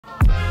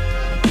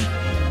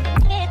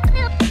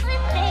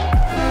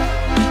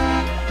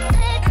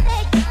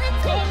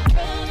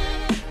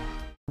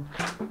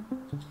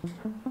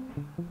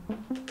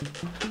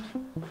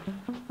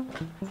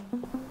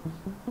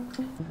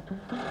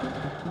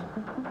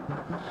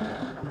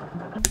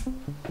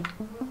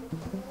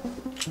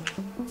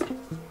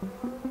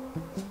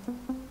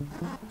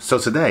So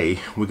today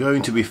we're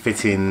going to be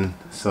fitting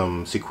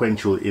some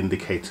sequential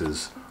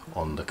indicators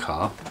on the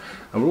car,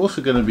 and we're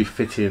also going to be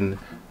fitting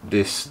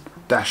this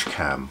dash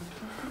cam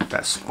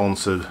that's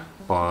sponsored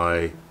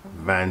by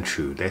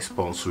Vantrue. They're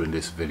sponsoring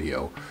this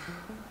video,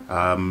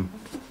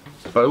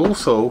 but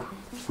also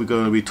we're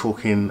going to be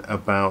talking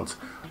about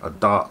a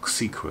dark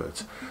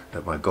secret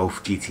that my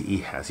Golf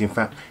GTE has. In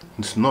fact,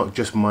 it's not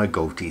just my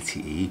Golf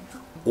GTE,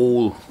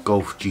 all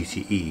Golf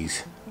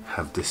GTEs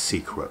have this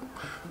secret,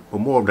 but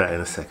more of that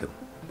in a second.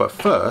 But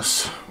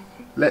first,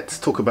 let's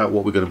talk about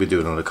what we're going to be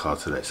doing on the car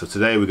today. So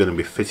today we're going to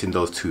be fitting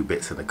those two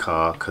bits in the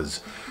car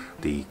because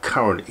the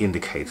current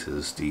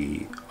indicators, the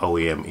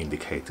OEM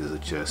indicators, are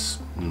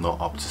just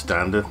not up to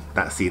standard.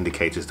 That's the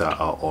indicators that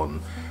are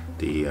on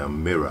the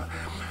mirror.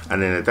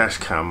 And then the dash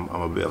cam,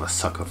 I'm a bit of a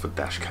sucker for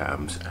dash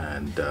cams,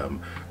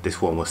 and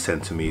this one was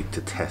sent to me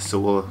to test, so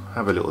we'll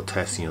have a little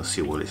test and you'll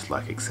see what it's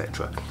like,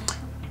 etc.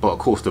 But of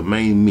course the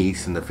main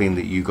meat and the thing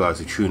that you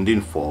guys are tuned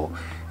in for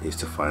is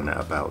to find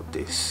out about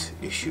this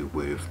issue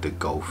with the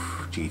Golf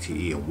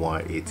GTE and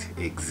why it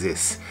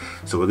exists.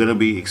 So we're going to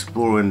be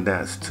exploring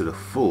that to the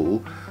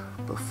full,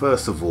 but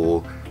first of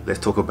all let's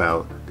talk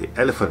about the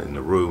elephant in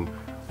the room,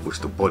 which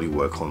is the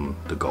bodywork on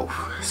the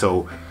Golf.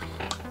 So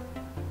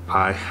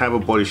I have a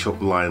body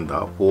shop lined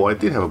up, or I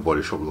did have a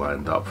body shop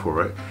lined up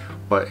for it,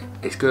 but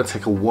it's going to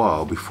take a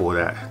while before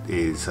that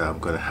is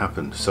going to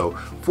happen. So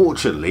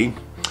fortunately,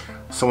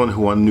 someone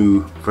who I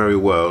knew very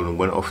well and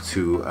went off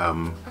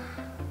to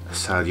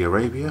Saudi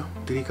Arabia,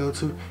 did he go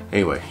to?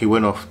 Anyway, he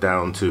went off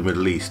down to the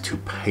Middle East to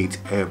paint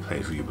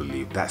airplanes, would you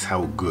believe? That's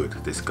how good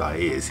this guy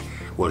is.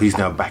 Well, he's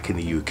now back in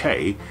the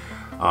UK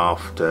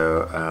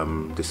after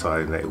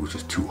deciding that it was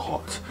just too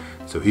hot.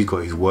 So he's got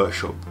his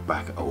workshop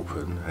back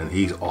open and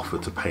he's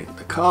offered to paint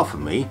the car for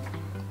me.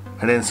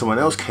 And then someone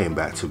else came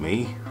back to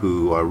me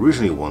who I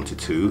originally wanted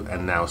to,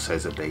 and now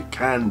says that they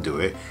can do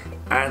it,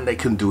 and they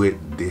can do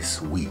it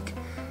this week.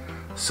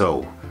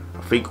 So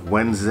I think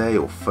Wednesday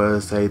or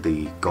Thursday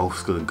the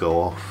Golf's going to go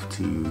off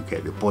to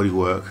get the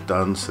bodywork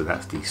done. So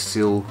that's the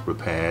sill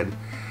repaired,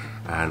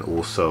 and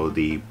also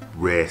the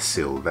rear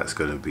sill that's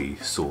going to be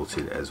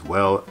sorted as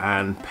well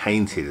and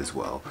painted as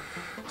well.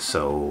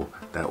 So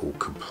that will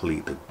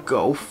complete the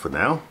Golf for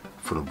now,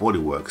 for the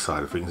bodywork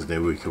side of things, and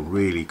then we can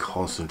really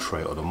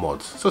concentrate on the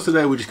mods. So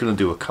today we're just going to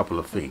do a couple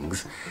of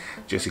things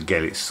just to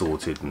get it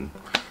sorted and,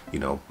 you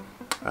know,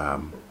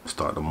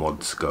 start the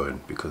mods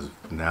going, because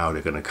now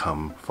they're going to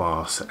come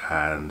fast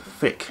and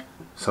thick.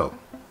 So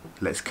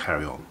let's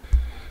carry on.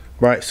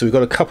 Right, so we've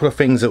got a couple of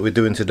things that we're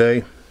doing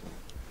today.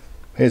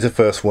 Here's the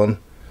first one.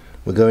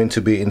 We're going to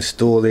be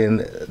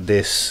installing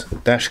this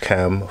dash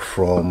cam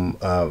from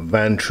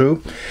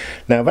Vantrue.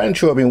 Now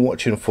Vantrue I've been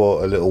watching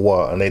for a little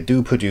while, and they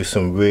do produce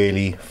some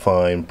really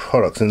fine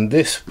products, and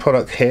this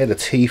product here, the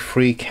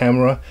T3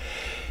 camera,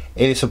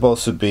 it is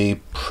supposed to be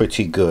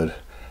pretty good.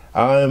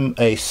 I'm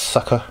a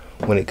sucker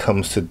when it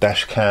comes to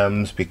dash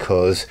cams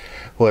because,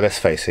 well, let's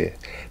face it,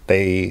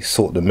 they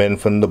sort the men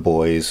from the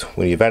boys.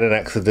 When you've had an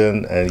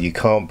accident and you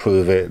can't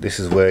prove it, this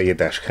is where your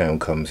dash cam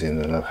comes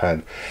in. And I've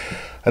had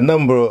a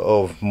number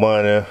of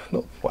minor,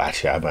 well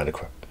actually I've had a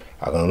crap,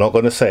 I'm not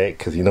going to say it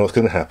because you know what's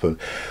going to happen,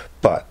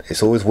 but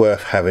it's always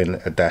worth having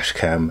a dash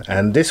cam,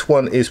 and this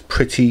one is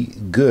pretty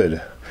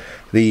good.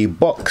 The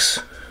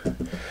box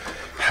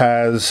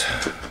has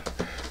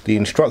the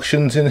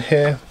instructions in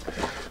here,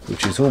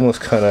 which is almost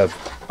kind of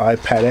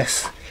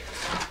iPad-esque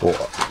or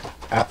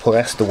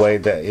Apple-esque, the way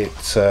that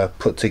it's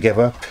put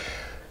together.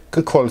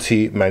 Good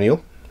quality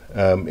manual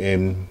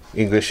in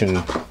English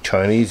and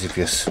Chinese if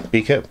you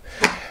speak it.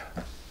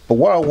 But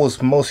what I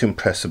was most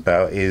impressed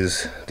about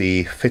is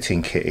the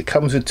fitting kit. It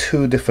comes with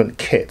two different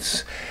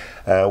kits.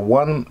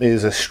 One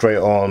is a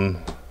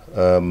straight-on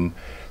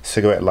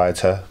cigarette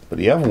lighter, but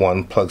the other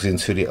one plugs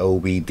into the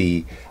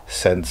OBD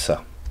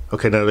sensor.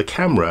 Okay, now the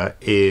camera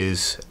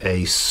is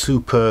a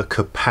super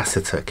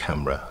capacitor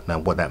camera. Now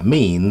what that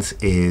means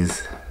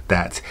is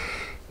that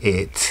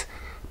it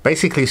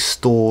basically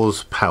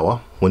stores power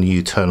when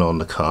you turn on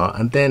the car,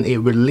 and then it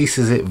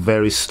releases it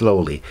very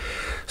slowly.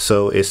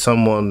 So if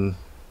someone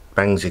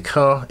bangs your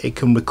car, it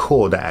can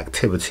record that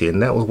activity, and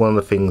that was one of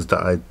the things that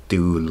I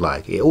do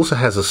like. It also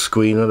has a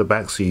screen on the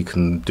back so you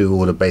can do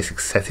all the basic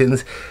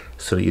settings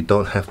so that you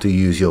don't have to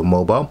use your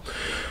mobile,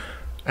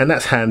 and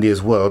that's handy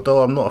as well,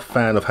 though I'm not a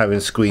fan of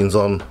having screens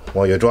on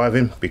while you're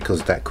driving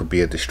because that could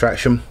be a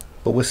distraction.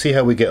 But we'll see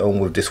how we get on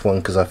with this one,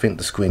 because I think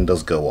the screen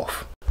does go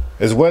off.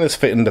 As well as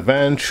fitting the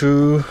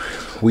Vantrue,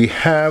 we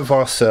have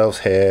ourselves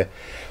here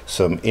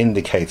some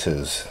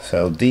indicators.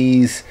 So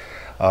these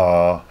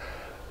are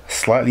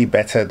slightly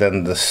better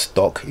than the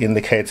stock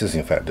indicators.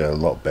 In fact, they're a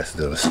lot better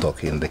than the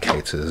stock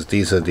indicators.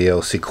 These are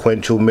the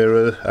sequential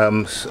mirror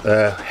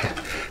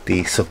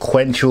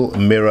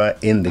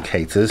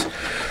indicators.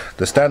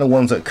 The standard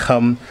ones that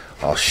come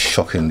are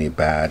shockingly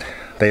bad.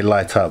 They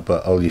light up,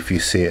 but only if you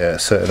see it at a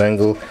certain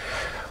angle,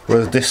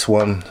 whereas this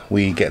one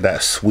we get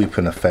that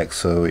sweeping effect,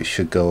 so it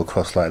should go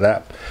across like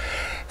that.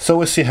 So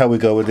we'll see how we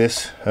go with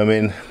this. I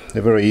mean,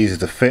 they're very easy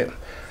to fit,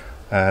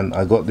 and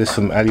I got this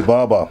from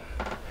Alibaba,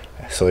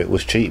 so it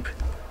was cheap,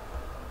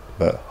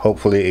 but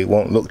hopefully it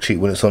won't look cheap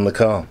when it's on the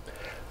car.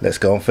 Let's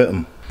go and fit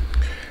them.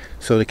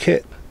 So the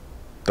kit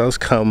does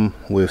come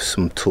with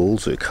some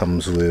tools. It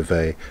comes with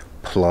a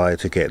ply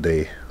to get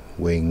the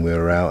wing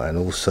mirror out, and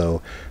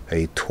also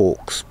a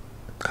Torx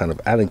kind of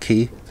Allen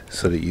key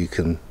so that you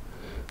can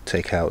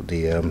take out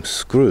the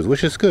screws,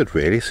 which is good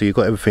really. So you've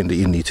got everything that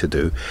you need to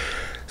do.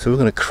 So we're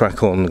going to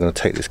crack on. We're going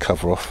to take this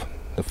cover off.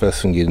 The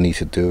first thing you need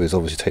to do is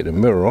obviously take the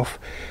mirror off.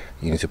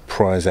 You need to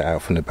prise it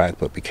out from the back,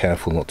 but be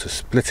careful not to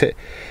split it.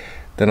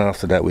 Then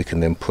after that we can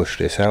then push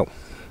this out,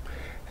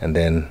 and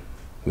then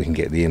we can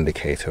get the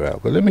indicator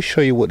out. But let me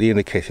show you what the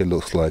indicator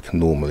looks like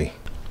normally.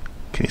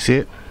 Can you see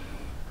it?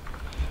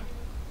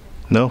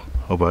 No?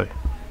 Oh boy.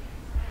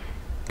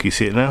 Can you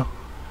see it now?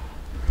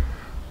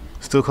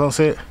 Still can't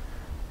see it?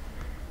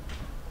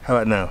 How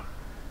about now?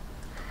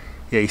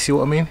 Yeah, you see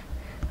what I mean?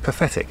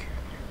 Pathetic.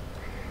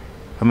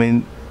 I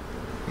mean,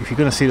 if you're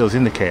going to see those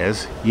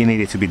indicators, you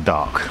need it to be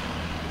dark.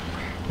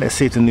 Let's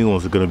see if the new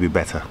ones are going to be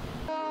better.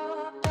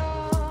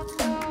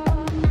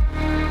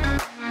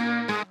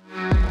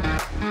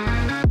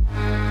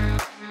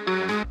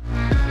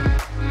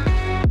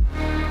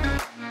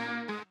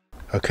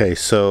 Okay,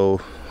 so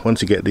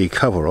once you get the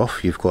cover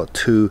off, you've got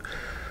two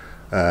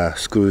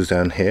screws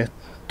down here,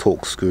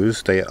 Torx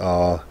screws. They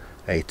are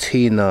a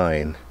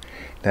T9.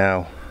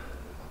 Now,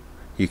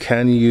 you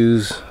can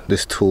use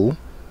this tool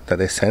that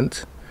they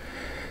sent.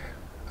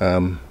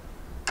 I'm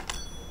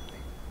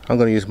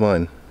going to use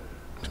mine.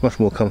 It's much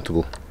more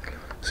comfortable.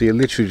 So you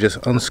literally just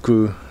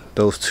unscrew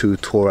those two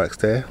Torx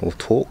there, or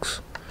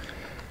Torx.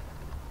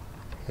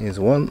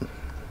 Here's one,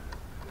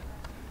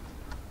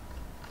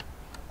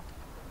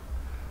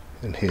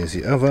 and here's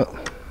the other.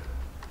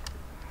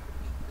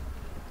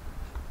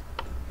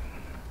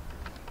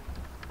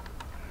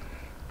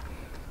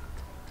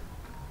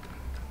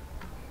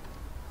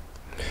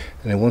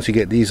 And then once you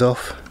get these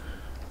off,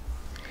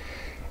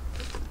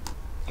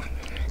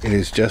 it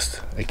is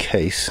just a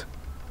case.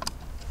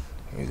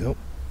 Here you go,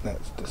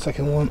 that's the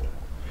second one.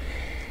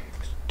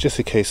 It's just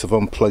a case of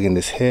unplugging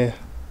this here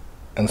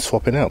and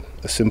swapping out.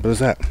 As simple as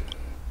that.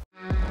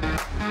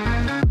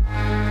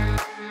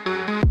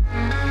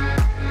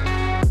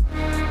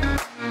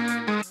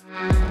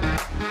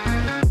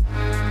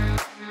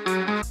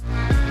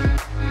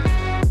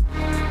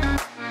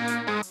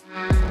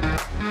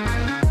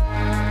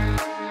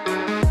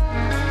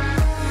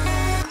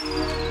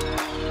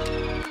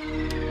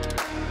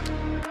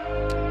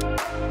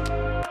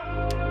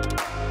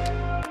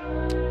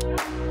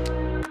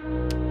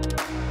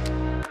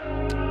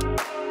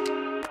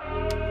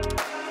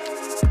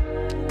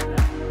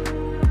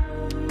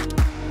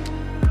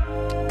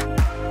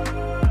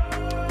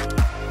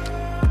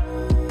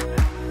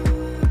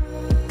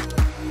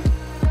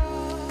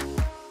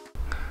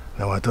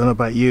 Now I don't know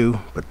about you,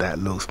 but that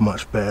looks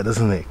much better,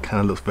 doesn't it?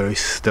 Kind of looks very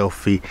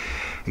stealthy.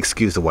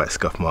 Excuse the white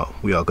scuff mark.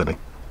 We are going to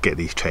get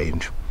these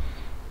changed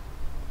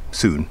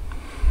soon.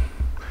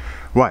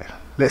 Right,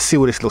 let's see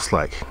what this looks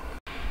like.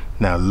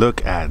 Now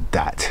look at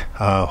that.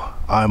 Oh,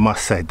 I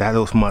must say that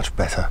looks much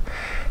better,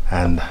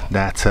 and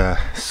that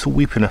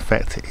sweeping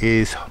effect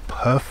is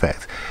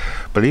perfect.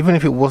 But even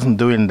if it wasn't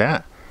doing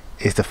that,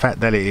 it's the fact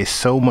that it is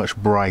so much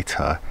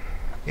brighter.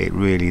 It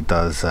really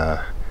does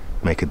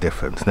make a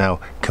difference. Now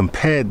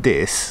compare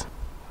this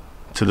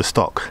to the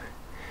stock.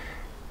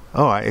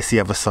 Alright, it's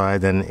the other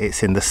side and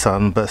it's in the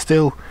sun, but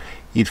still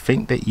you'd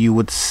think that you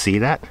would see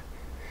that.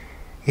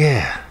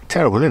 Yeah,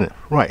 terrible, isn't it?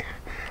 Right,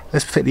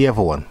 let's take the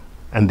other one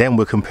and then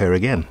we'll compare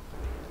again.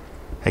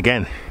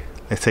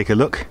 Let's take a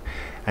look,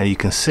 and you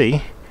can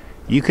see,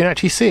 you can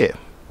actually see it.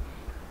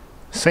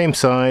 Same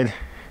side,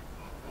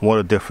 what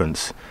a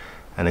difference.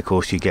 And of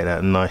course you get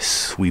that nice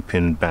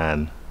sweeping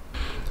band.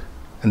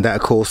 And that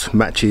of course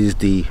matches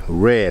the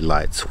rear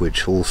lights,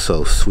 which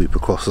also sweep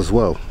across as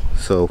well.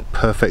 So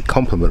perfect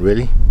complement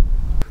really.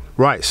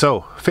 Right,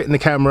 so fitting the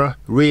camera,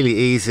 really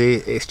easy.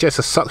 It's just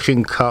a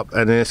suction cup,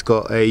 and then it's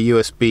got a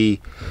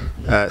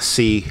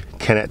USB-C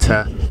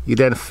connector. You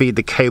then feed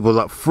the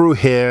cable up through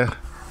here,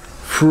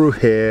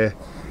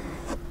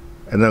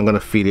 and then I'm going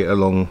to feed it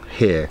along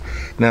here.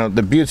 Now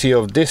the beauty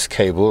of this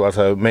cable, as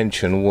I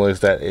mentioned, was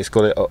that it's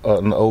got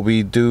an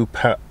OBD2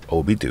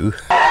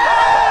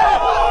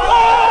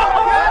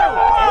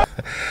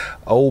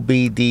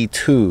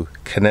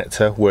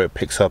 connector where it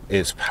picks up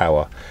its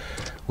power,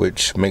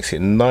 which makes it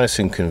nice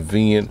and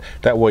convenient.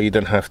 That way you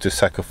don't have to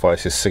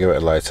sacrifice your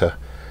cigarette lighter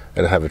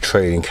and have a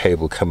trailing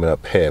cable coming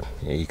up here.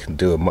 You can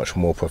do a much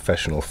more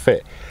professional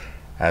fit,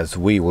 as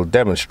we will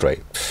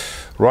demonstrate.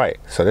 Right,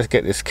 so let's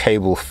get this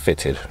cable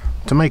fitted.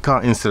 To make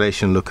our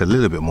installation look a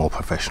little bit more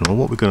professional,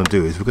 what we're going to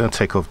do is we're going to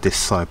take off this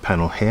side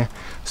panel here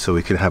so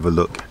we can have a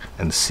look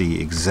and see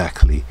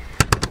exactly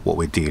what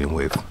we're dealing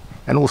with.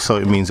 And also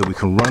it means that we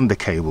can run the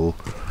cable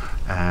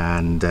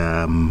and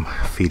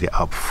feed it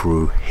up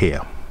through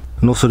here.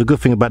 And also the good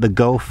thing about the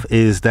Golf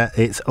is that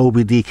it's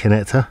OBD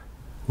connector,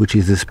 which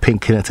is this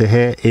pink connector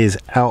here, is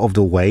out of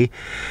the way,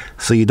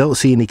 so you don't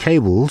see any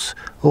cables,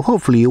 or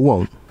hopefully you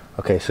won't.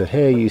 Okay, so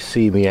here you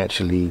see me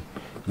actually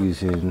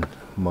using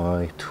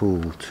my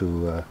tool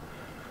to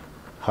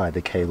hide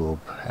the cable,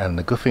 and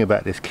the good thing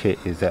about this kit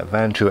is that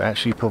Vancho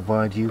actually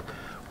provide you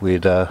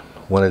with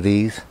one of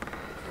these.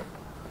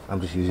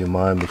 I'm just using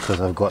mine because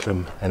I've got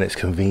them and it's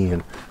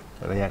convenient,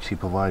 but they actually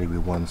provide you with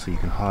one so you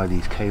can hide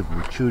these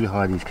cables, truly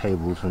hide these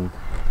cables, and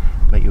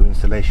make your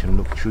installation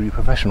look truly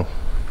professional.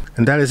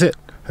 And that is it,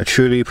 a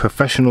truly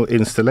professional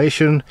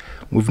installation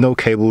with no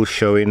cables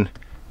showing,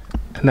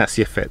 and that's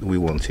the effect we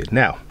wanted.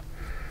 Now,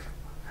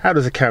 how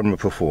does the camera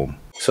perform?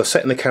 So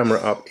setting the camera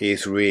up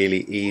is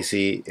really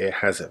easy. It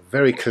has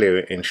very clear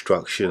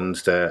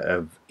instructions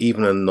that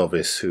even a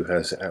novice who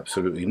has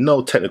absolutely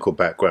no technical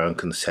background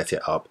can set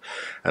it up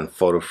and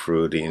follow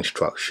through the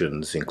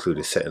instructions,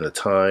 including setting the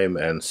time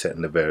and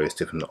setting the various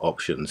different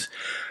options.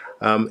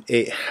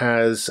 It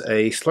has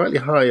a slightly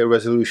higher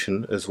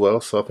resolution as well,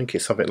 so I think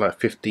it's something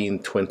like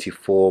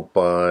 1524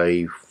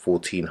 by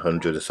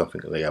 1400 or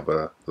something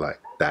like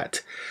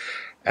that.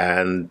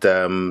 And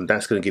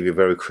that's going to give you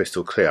very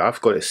crystal clear.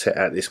 I've got it set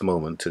at this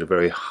moment to the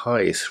very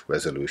highest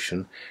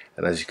resolution,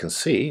 and as you can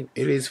see,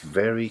 it is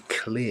very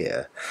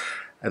clear.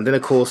 And then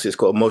of course it's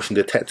got a motion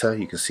detector.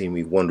 You can see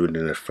me wandering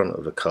in the front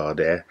of the car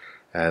there,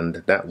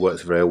 and that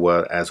works very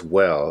well as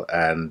well.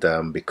 And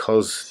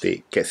because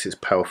it gets its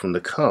power from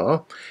the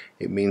car,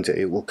 it means that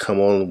it will come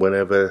on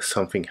whenever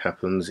something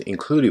happens,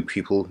 including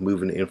people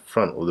moving in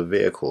front of the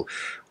vehicle.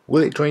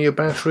 Will it drain your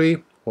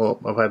battery?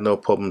 Well, I've had no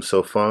problem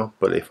so far,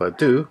 but if I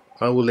do,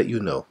 I will let you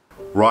know.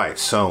 Right,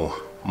 so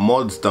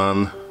mods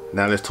done.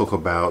 Now let's talk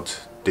about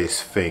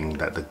this thing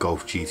that the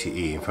Golf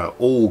GTE, in fact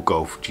all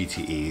Golf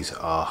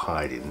GTEs are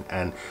hiding.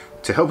 And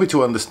to help you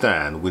to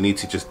understand, we need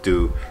to just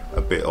do a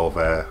bit of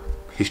a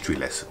history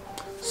lesson.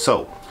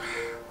 So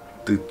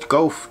the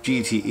Golf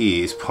GTE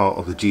is part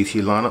of the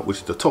GT lineup, which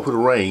is the top of the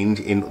range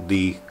in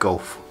the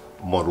Golf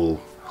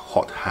model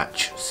hot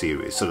hatch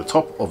series. So the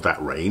top of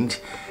that range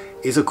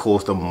is of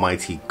course the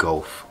mighty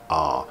Golf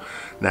R.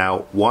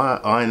 Now, why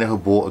I never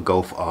bought a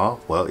Golf R?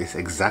 Well, it's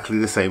exactly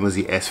the same as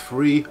the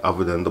S3,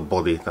 other than the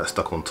body that's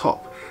stuck on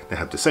top. They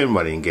have the same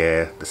running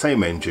gear, the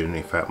same engine.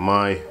 In fact,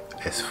 my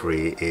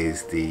S3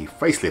 is the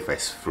facelift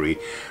S3,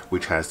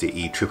 which has the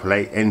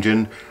E888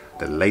 engine,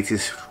 the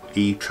latest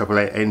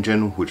E888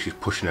 engine, which is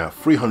pushing out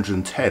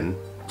 310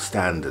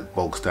 standard,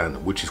 bulk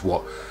standard, which is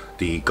what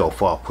the Golf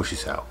R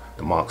pushes out.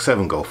 The Mark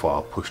 7 Golf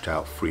R pushed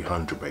out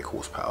 300 brake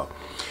horsepower.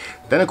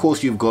 Then of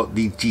course you've got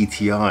the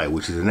GTI,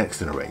 which is the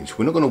next in the range.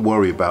 We're not going to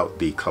worry about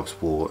the Club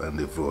Sport and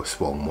the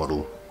Vorsprung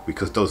model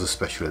because those are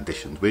special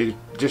editions. We're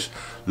just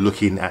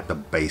looking at the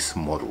base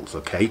models,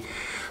 okay?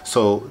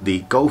 So the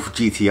Golf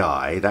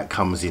GTI, that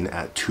comes in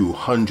at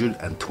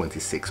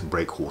 226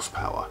 brake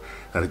horsepower.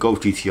 Now the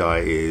Golf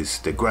GTI is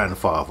the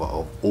grandfather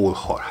of all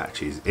hot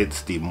hatches.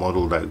 It's the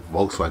model that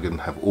Volkswagen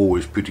have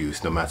always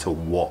produced, no matter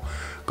what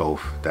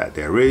Golf that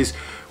there is,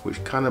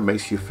 which kind of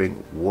makes you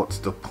think, what's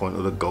the point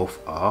of the Golf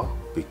R?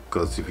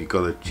 Because if you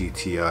got a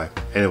GTI,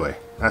 anyway,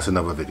 that's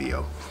another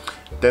video.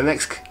 The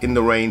next in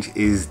the range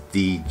is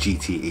the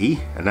GTE,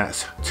 and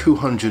that's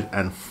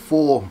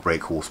 204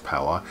 brake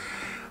horsepower.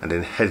 And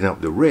then heading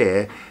up the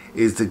rear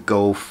is the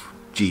Golf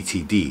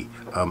GTD.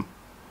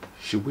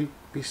 Should we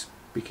be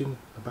speaking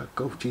about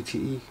Golf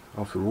GTE?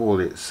 After all,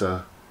 it's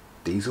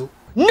diesel.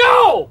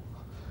 No!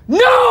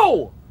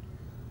 No!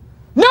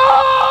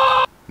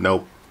 No!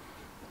 Nope.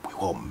 We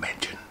won't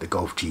mention the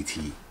Golf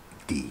GTD.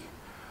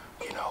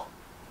 You know,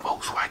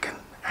 Volkswagen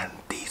and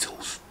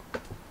diesels.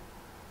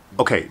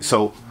 Okay,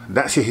 so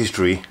that's your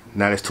history.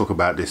 Now let's talk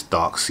about this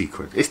dark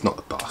secret. It's not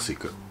a dark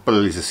secret, but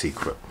it is a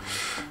secret.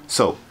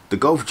 So the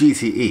Golf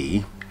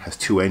GTE has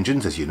two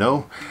engines, as you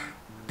know.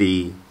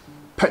 The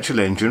petrol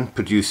engine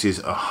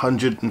produces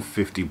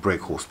 150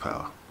 brake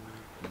horsepower.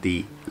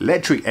 The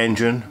electric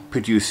engine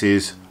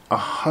produces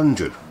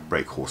 100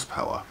 brake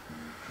horsepower.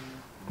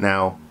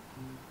 Now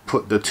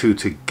put the two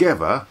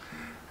together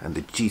and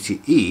the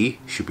GTE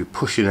should be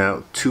pushing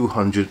out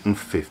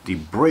 250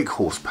 brake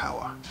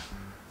horsepower.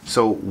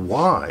 So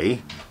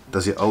why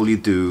does it only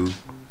do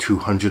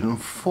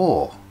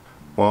 204?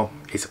 Well,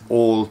 it's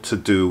all to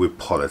do with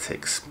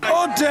politics.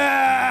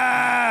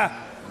 Order!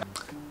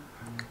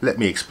 Let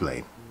me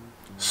explain.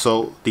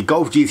 So the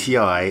Golf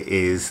GTI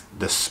is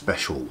the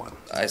special one.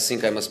 I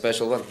think I'm a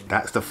special one.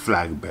 That's the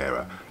flag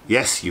bearer.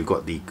 Yes, you've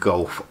got the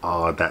Golf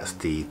R, that's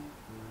the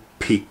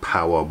peak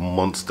power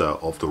monster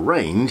of the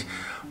range,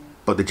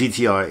 but the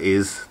GTI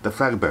is the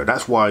flag bearer.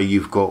 That's why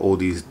you've got all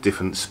these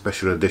different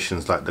special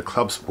editions like the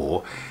Club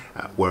Sport,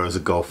 whereas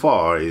the Golf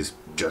R is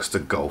just a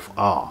Golf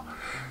R.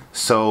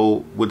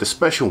 So with the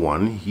special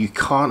one, you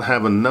can't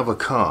have another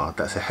car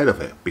that's ahead of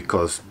it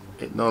because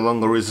it no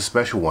longer is a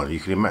special one. You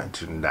can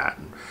imagine that.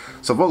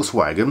 So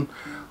Volkswagen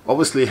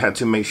obviously had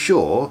to make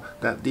sure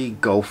that the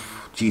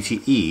Golf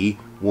GTE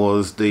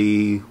was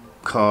the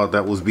car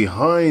that was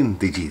behind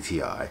the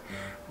GTI.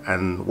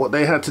 And what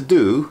they had to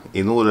do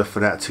in order for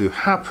that to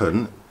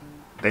happen,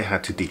 they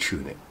had to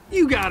detune it.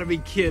 You gotta be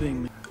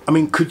kidding me. I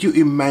mean, could you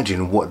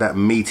imagine what that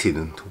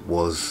meeting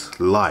was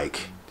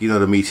like? You know,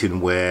 the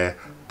meeting where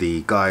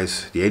the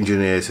guys, the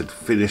engineers had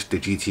finished the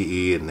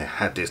GTE and they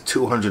had this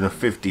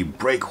 250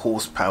 brake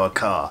horsepower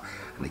car,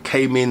 and they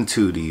came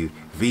into the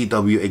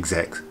VW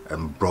execs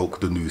and broke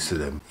the news to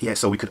them. Yeah,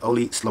 so we could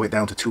only slow it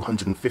down to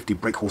 250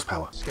 brake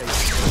horsepower.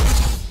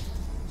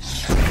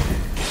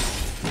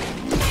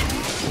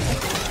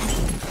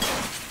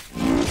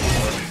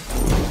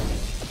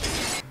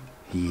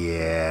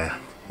 Yeah,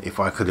 if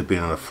I could have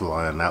been on a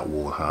fly on that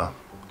wall, huh?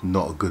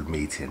 Not a good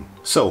meeting.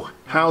 So,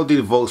 how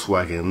did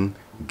Volkswagen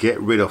get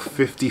rid of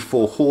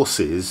 54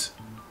 horses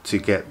to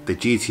get the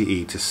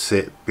GTE to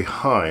sit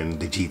behind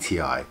the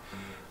GTI?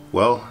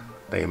 Well,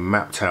 they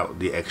mapped out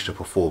the extra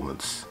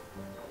performance.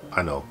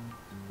 I know,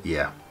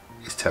 yeah,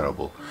 it's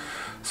terrible.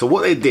 So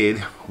what they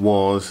did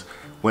was,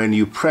 when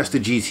you press the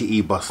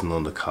GTE button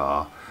on the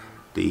car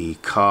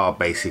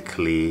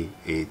basically,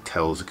 it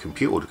tells the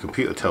computer, or the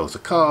computer tells the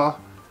car,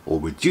 or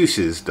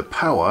reduces the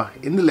power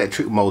in the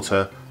electric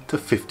motor to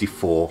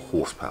 54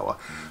 horsepower.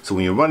 So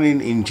when you're running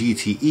in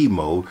GTE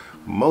mode,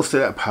 most of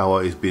that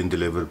power is being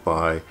delivered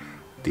by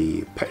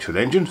the petrol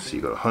engine, so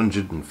you've got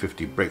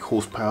 150 brake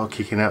horsepower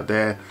kicking out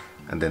there,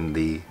 and then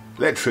the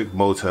electric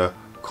motor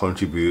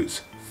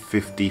contributes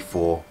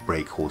 54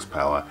 brake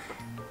horsepower.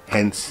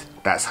 Hence,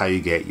 that's how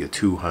you get your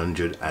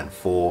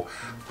 204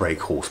 brake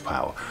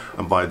horsepower.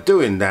 And by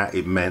doing that,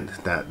 it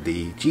meant that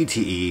the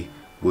GTE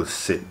would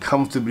sit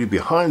comfortably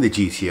behind the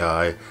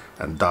GTI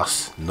and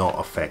thus not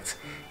affect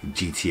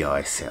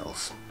GTI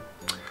sales.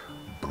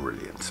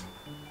 Brilliant.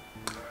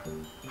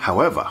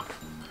 However,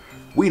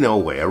 we know a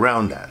way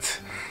around that.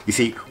 You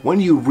see,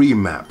 when you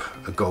remap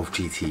a Golf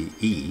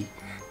GTE,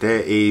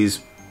 there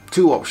is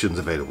two options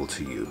available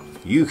to you.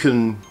 You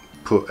can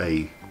put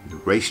a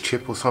race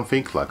chip or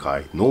something like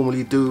I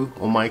normally do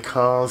on my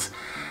cars,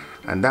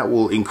 and that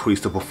will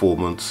increase the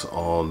performance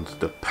on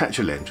the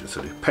petrol engine.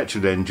 So the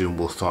petrol engine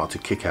will start to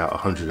kick out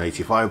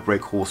 185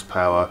 brake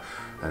horsepower,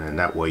 and then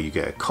that way you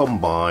get a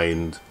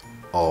combined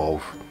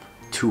of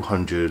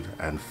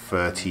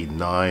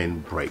 239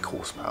 brake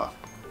horsepower.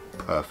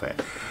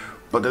 Perfect.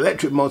 But the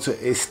electric motor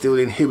is still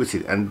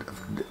inhibited, and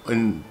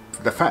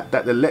the fact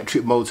that the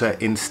electric motor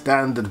in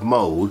standard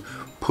mode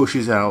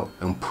pushes out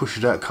and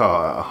pushes that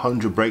car at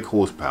 100 brake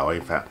horsepower,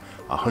 in fact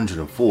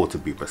 104 to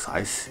be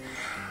precise,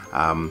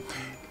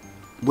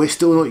 we're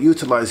still not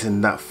utilizing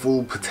that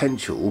full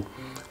potential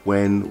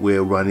when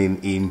we're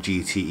running in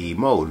GTE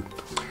mode.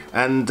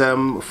 And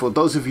for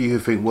those of you who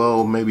think,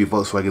 well, maybe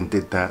Volkswagen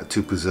did that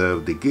to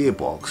preserve the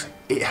gearbox,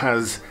 it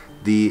has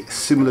the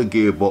similar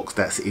gearbox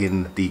that's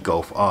in the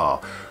Golf R.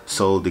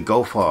 So the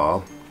Golf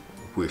R,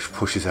 which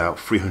pushes out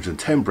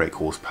 310 brake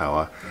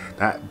horsepower,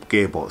 that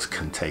gearbox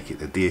can take it.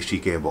 The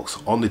DSG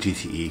gearbox on the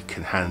GTE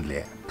can handle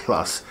it.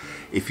 Plus,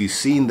 if you've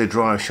seen the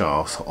drive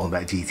shafts on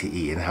that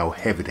GTE and how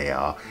heavy they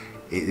are,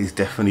 it is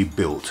definitely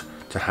built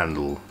to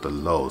handle the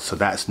load. So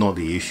that's not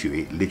the issue.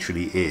 It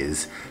literally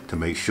is to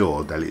make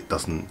sure that it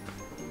doesn't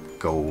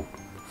go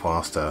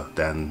faster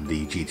than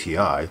the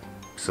GTI,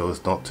 so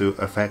as not to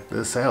affect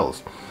the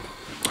sales.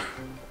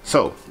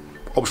 So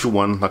option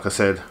one, like I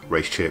said,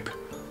 race chip.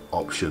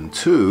 Option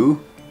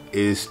two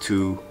is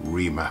to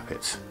remap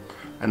it,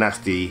 and that's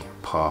the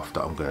path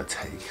that I'm going to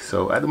take.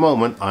 So at the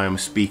moment I am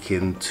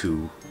speaking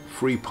to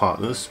 3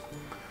 partners,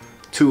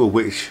 2 of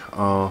which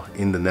are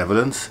in the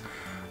Netherlands,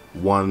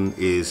 1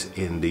 is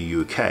in the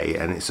UK,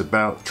 and it's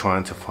about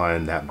trying to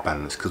find that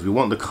balance, because we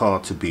want the car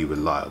to be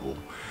reliable.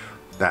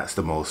 That's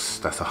the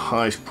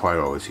highest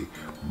priority,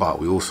 but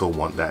we also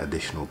want that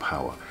additional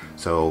power.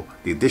 So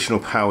the additional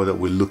power that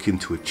we're looking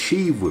to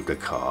achieve with the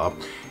car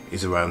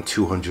is around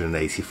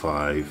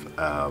 285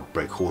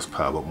 brake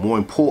horsepower, but more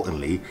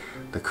importantly,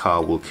 the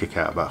car will kick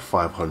out about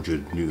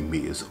 500 Newton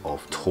meters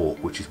of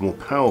torque, which is more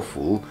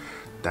powerful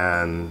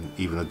than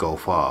even a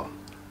Golf R.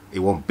 It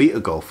won't beat a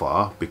Golf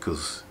R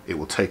because it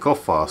will take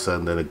off faster,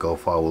 and then a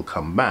Golf R will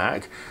come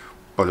back,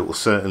 but it will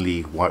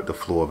certainly wipe the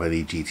floor of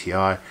any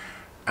GTI.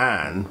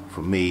 And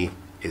for me,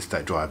 it's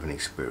that driving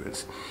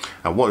experience.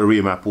 And what the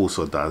remap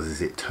also does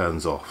is it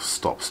turns off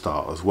stop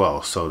start as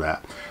well, so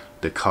that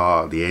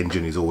the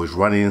engine is always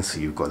running, so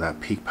you've got that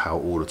peak power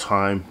all the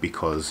time.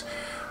 Because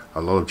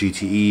a lot of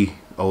GTE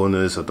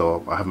owners,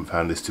 although I haven't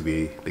found this to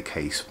be the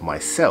case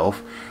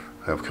myself,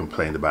 have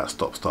complained about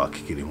stop start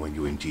kicking in when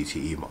you're in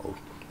GTE mode.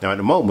 Now at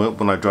the moment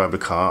when I drive the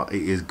car,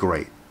 it is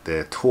great.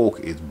 The torque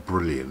is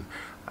brilliant,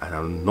 and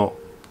I'm not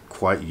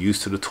quite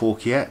used to the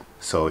torque yet,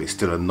 so it's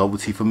still a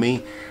novelty for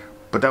me,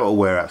 but that will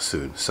wear out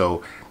soon.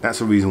 So that's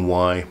the reason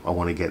why I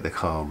want to get the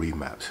car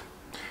remapped.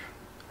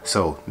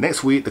 So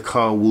next week the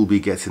car will be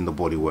getting the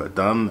bodywork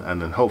done,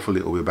 and then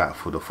hopefully it will be back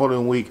for the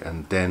following week,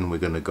 and then we're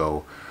going to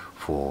go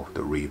for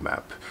the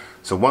remap.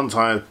 So once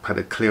I've had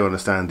a clear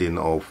understanding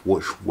of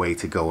which way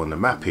to go on the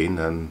mapping,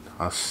 and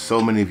so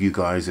many of you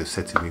guys have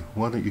said to me,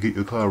 why don't you get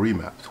your car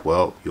remapped?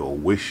 Well, your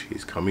wish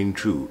is coming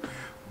true.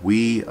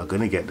 We are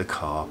going to get the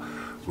car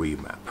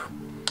remap.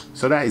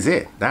 So that is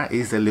it. That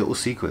is the little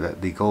secret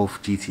that the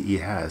Golf GTE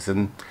has.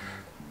 And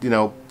you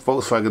know,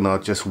 Volkswagen are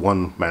just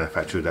one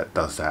manufacturer that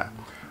does that.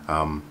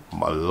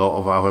 A lot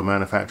of other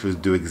manufacturers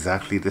do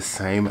exactly the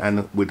same,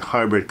 and with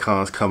hybrid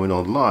cars coming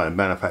online,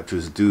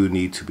 manufacturers do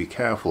need to be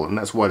careful, and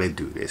that's why they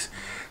do this.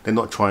 They're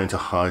not trying to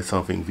hide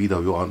something.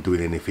 VW aren't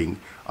doing anything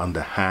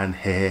underhand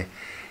here.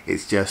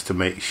 It's just to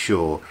make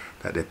sure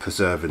that they're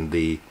preserving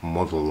the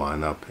model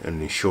lineup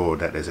and ensure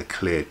that there's a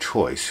clear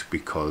choice,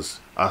 because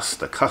us,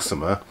 the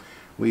customer,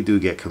 we do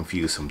get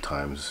confused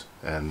sometimes.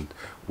 And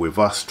with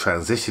us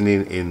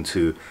transitioning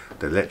into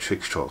the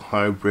electric stroke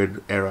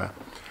hybrid era,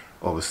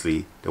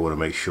 obviously they want to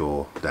make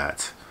sure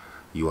that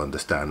you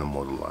understand the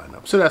model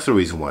lineup. So that's the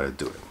reason why they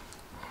do it.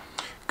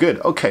 Good.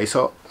 Okay,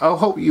 so I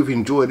hope you've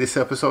enjoyed this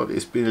episode.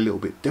 It's been a little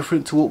bit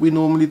different to what we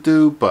normally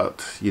do,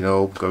 but you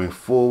know, going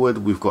forward,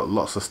 we've got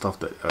lots of stuff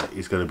that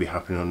is going to be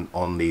happening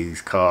on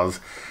these cars.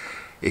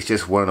 It's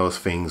just one of those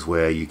things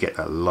where you get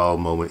that lull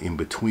moment in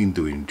between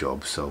doing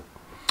jobs. So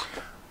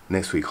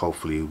next week,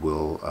 hopefully,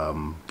 we'll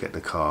get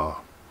the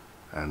car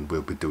and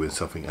we'll be doing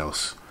something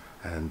else,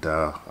 and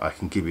I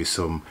can give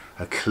you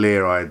a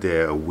clear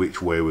idea of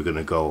which way we're going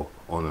to go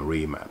on a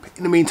remap.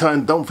 In the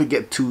meantime, don't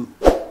forget to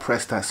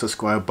press that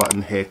subscribe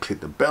button here, click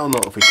the bell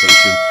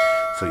notification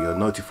so you're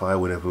notified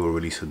whenever we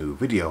release a new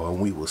video, and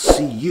we will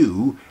see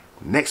you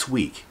next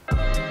week.